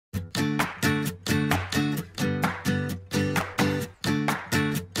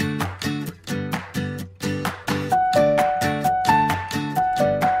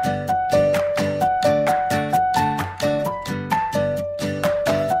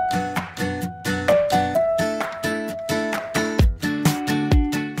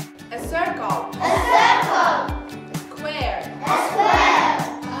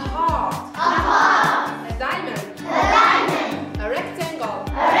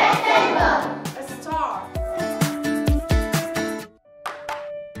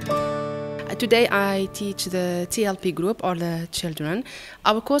Today I teach the TLP group, or the children.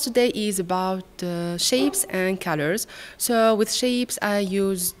 Our course today is about shapes and colors. So with shapes I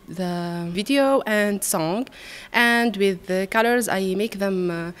use the video and song, and with the colors I make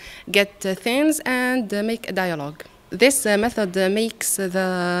them get things and make a dialogue. This method makes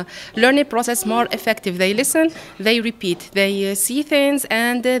the learning process more effective. They listen, they repeat, they see things,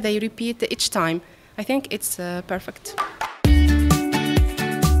 and they repeat each time. I think it's perfect.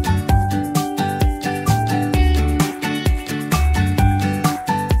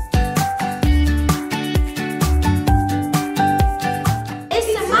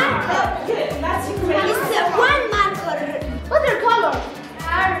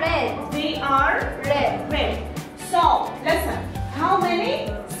 So, listen, how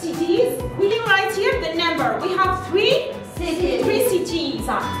many cities? We write here the number. We have three cities.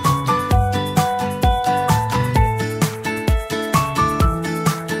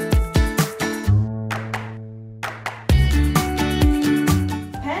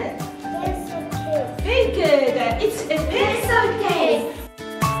 Pen? Pencil case. Very good. It's a pencil case.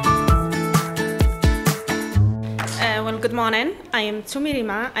 Well, good morning. I am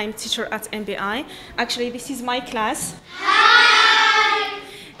Tumirima. I'm teacher at MBI. Actually, this is my class. Hi!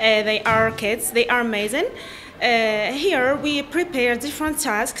 They are kids. They are amazing. Here we prepare different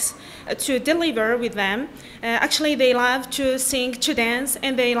tasks to deliver with them. Actually, they love to sing, to dance,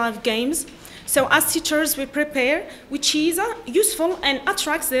 and they love games. So as teachers, we prepare which is useful and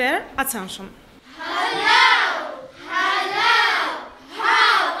attracts their attention. Hello! Hello!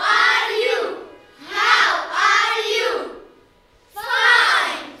 How are you? How are you?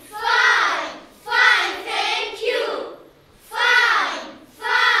 Fine, fine, fine, thank you. Fine,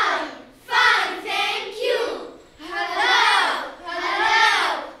 fine, fine, thank you. Hello, hello,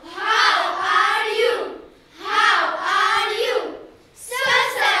 how are you? How are you? So,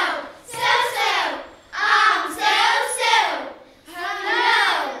 I'm so. Hello,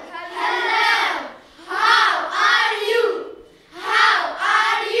 hello, how are you? How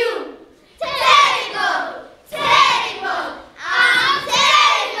are you? Terrible, terrible, I'm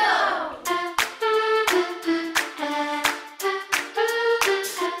terrible.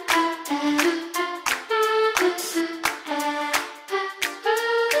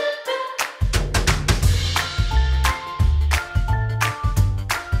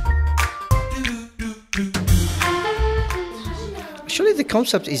 Actually, the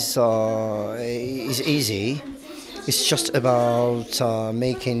concept is easy. It's just about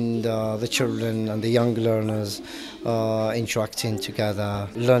making the children and the young learners interacting together,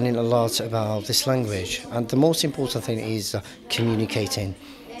 learning a lot about this language. And the most important thing is communicating.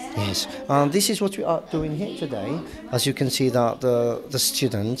 Yes, and this is what we are doing here today. As you can see that the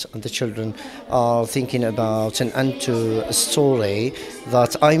students and the children are thinking about an end to a story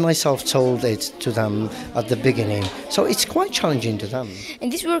that I myself told it to them at the beginning. So it's quite challenging to them. In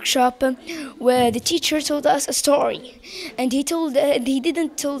this workshop, where the teacher told us a story, and he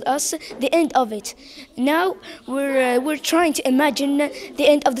didn't tell us the end of it. Now we're trying to imagine the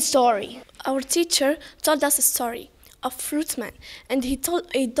end of the story. Our teacher told us a story of Fruitman, and he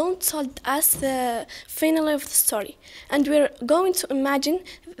don't told us the finale of the story, and we're going to imagine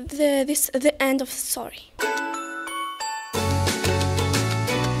the end of the story.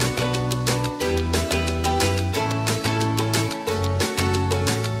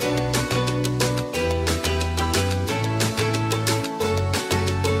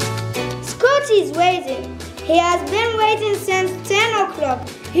 Scotty is waiting. He has been waiting since 10 o'clock.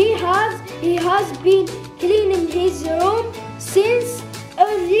 He has been cleaning his room since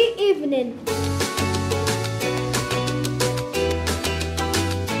early evening.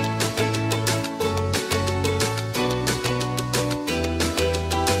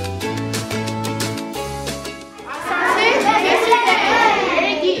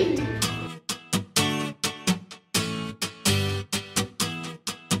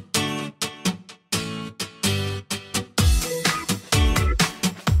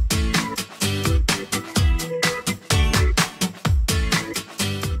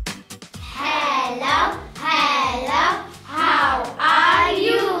 Hello.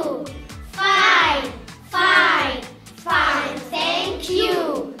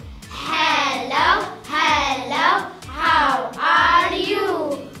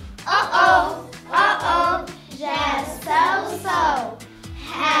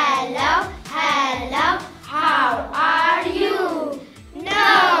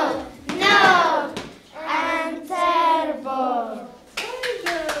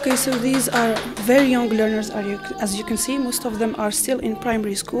 so these are very young learners, as you can see. Most of them are still in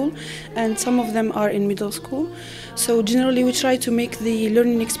primary school and some of them are in middle school. So generally we try to make the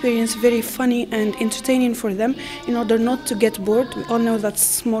learning experience very funny and entertaining for them in order not to get bored. We all know that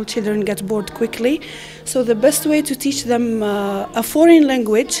small children get bored quickly. So the best way to teach them a foreign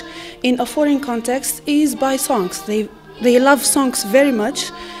language in a foreign context is by songs. They love songs very much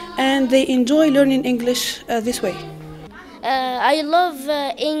and they enjoy learning English this way. I love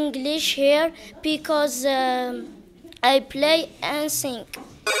English here because I play and sing.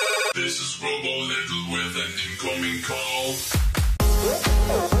 This is Robo Little with an incoming call.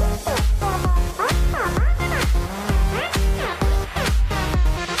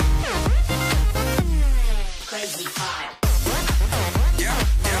 Crazy pie.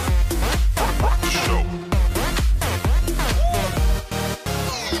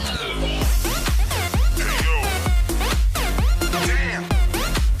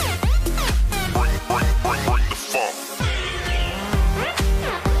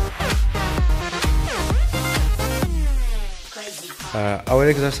 Our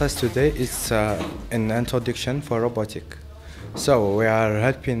exercise today is an introduction for robotic. So we are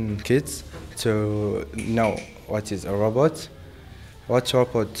helping kids to know what is a robot, what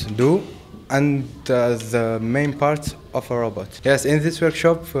robots do, and the main part of a robot. Yes, in this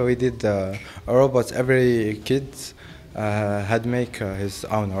workshop we did a robot. Every kid had make his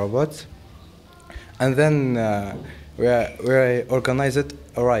own robot, and then we organized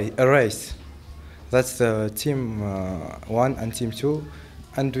a race. That's the team 1 and team 2,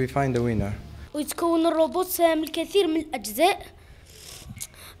 and we find a winner. ويتكون الروبوت من الكثير من الأجزاء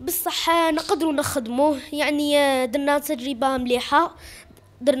بصح نقدروا نخدموه. يعني درنا تجربة مليحة،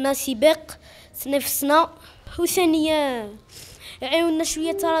 درنا سباق تنافسنا، وثانيا عاونا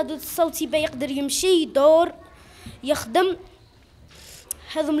شوية تردد الصوتي با يقدر يمشي يدور يخدم.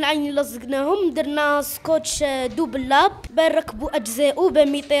 هذوم العين اللي لصقناهم درنا سكوتش دوبل لاب با نركبوا أجزاءه با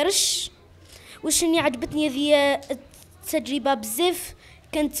ما يطيرش. وشني عجبتني هذه التجربة بزاف،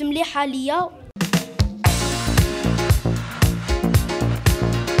 كانت مليحة ليا.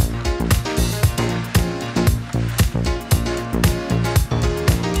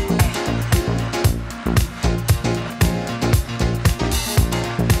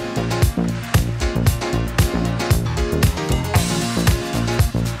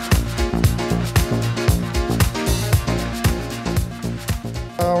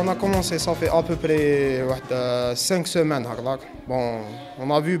 On a commencé, ça fait à peu près 5 semaines. Bon,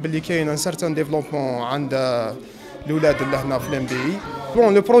 on a vu qu'il y a un certain développement عند الأولاد اللي هنا في الMBI. Bon,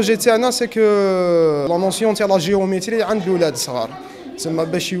 le projet تاعنا c'est que la notion تاع la géométrie عند الأولاد الصغار. تسمى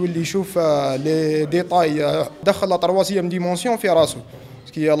باش يولي يشوف لي ديتاي دخل لا تروازيام ديمونسيون في راسو.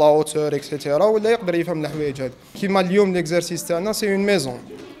 كي لا هوتور اكسيتيرا ولا يقدر يفهم الحوايج هاد. كيما اليوم ليكزارسيس تاعنا سي اون ميزون.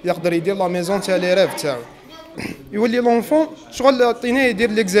 يقدر يدير لا ميزون تاع لي ريف تاعو. يولي لونفون شغل عطيناه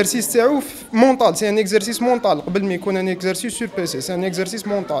يدير ليكزارسيس تاعو مونطال. سي ان اكزارسيس مونطال قبل ما يكون ان اكزارسيس سور بيسي. سي ان اكزارسيس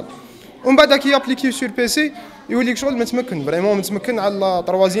مونطال. ومن بعد كي يابليكي سور بيسي يوليك شغل متمكن فريمون متمكن على لا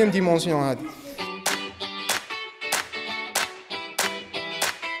تروازيام ديمونسيون هادي.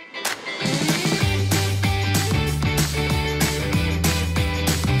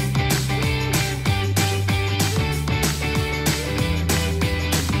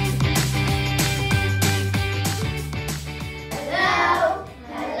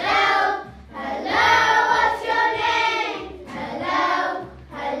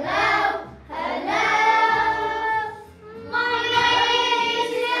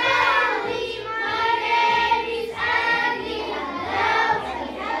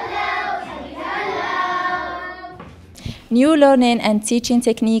 New learning and teaching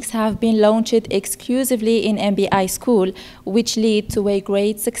techniques have been launched exclusively in MBI school, which lead to a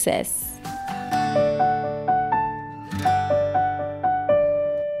great success.